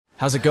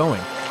How's it going?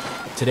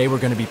 Today we're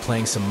going to be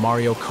playing some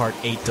Mario Kart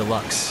 8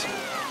 Deluxe.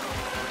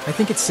 I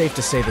think it's safe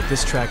to say that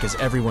this track is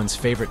everyone's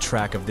favorite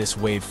track of this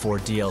Wave 4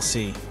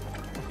 DLC.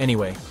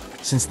 Anyway,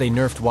 since they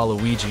nerfed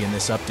Waluigi in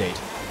this update,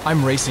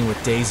 I'm racing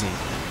with Daisy.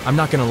 I'm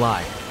not gonna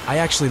lie, I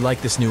actually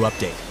like this new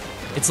update.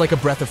 It's like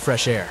a breath of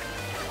fresh air.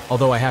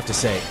 Although I have to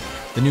say,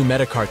 the new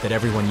meta kart that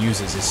everyone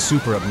uses is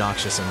super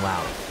obnoxious and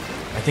loud.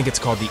 I think it's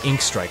called the Ink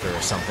Striker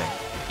or something.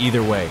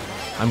 Either way,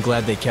 I'm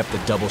glad they kept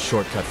the double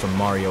shortcut from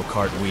Mario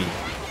Kart Wii.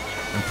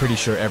 I'm pretty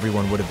sure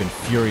everyone would have been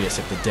furious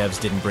if the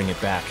devs didn't bring it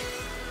back.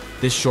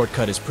 This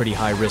shortcut is pretty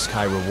high risk,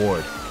 high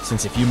reward,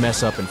 since if you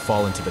mess up and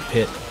fall into the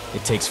pit,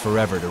 it takes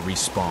forever to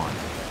respawn.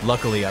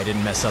 Luckily, I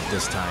didn't mess up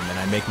this time, and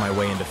I make my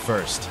way into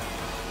first.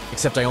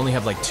 Except I only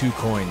have like 2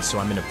 coins, so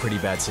I'm in a pretty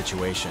bad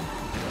situation.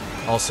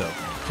 Also,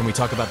 can we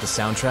talk about the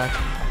soundtrack?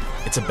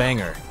 It's a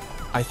banger.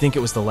 I think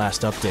it was the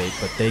last update,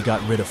 but they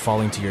got rid of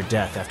falling to your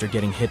death after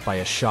getting hit by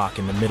a shock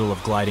in the middle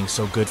of gliding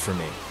so good for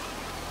me.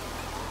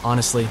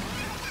 Honestly,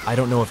 I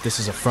don't know if this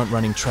is a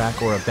front-running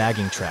track or a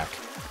bagging track.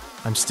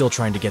 I'm still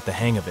trying to get the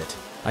hang of it.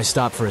 I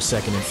stop for a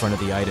second in front of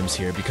the items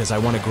here because I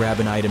want to grab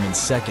an item in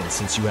second,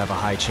 since you have a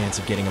high chance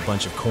of getting a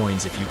bunch of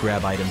coins if you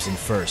grab items in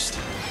first.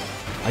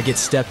 I get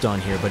stepped on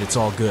here, but it's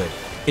all good.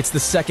 It's the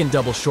second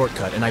double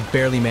shortcut, and I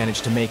barely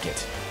managed to make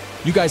it.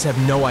 You guys have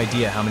no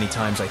idea how many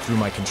times I threw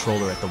my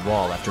controller at the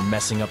wall after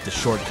messing up the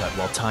shortcut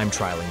while time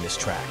trialing this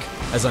track.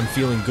 As I'm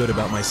feeling good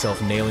about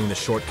myself nailing the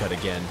shortcut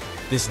again,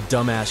 this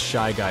dumbass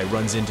Shy Guy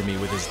runs into me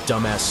with his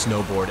dumbass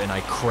snowboard and I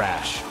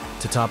crash.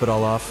 To top it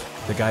all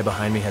off, the guy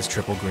behind me has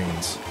triple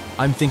greens.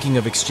 I'm thinking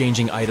of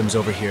exchanging items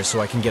over here so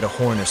I can get a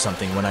horn or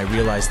something when I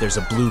realize there's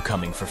a blue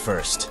coming for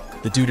first.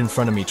 The dude in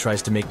front of me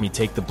tries to make me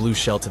take the blue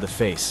shell to the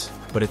face,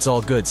 but it's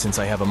all good since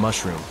I have a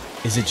mushroom.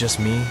 Is it just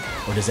me,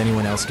 or does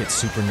anyone else get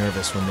super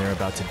nervous when they're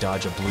about to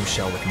dodge a blue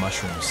shell with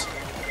mushrooms?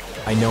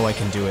 I know I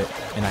can do it,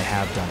 and I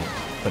have done it,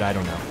 but I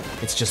don't know.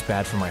 It's just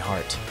bad for my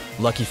heart.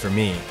 Lucky for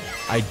me,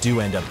 I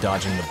do end up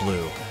dodging the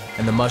blue,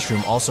 and the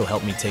mushroom also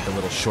helped me take a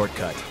little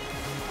shortcut.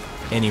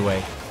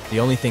 Anyway, the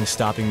only thing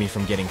stopping me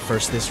from getting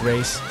first this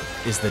race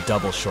is the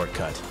double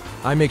shortcut.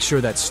 I make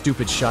sure that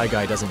stupid Shy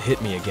Guy doesn't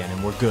hit me again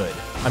and we're good.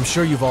 I'm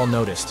sure you've all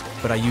noticed,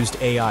 but I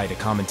used AI to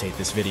commentate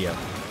this video.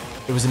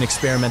 It was an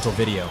experimental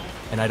video,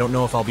 and I don't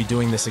know if I'll be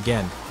doing this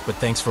again, but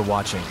thanks for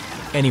watching.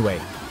 Anyway,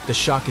 the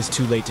shock is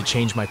too late to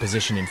change my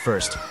position in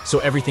first, so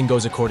everything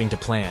goes according to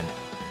plan.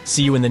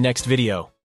 See you in the next video.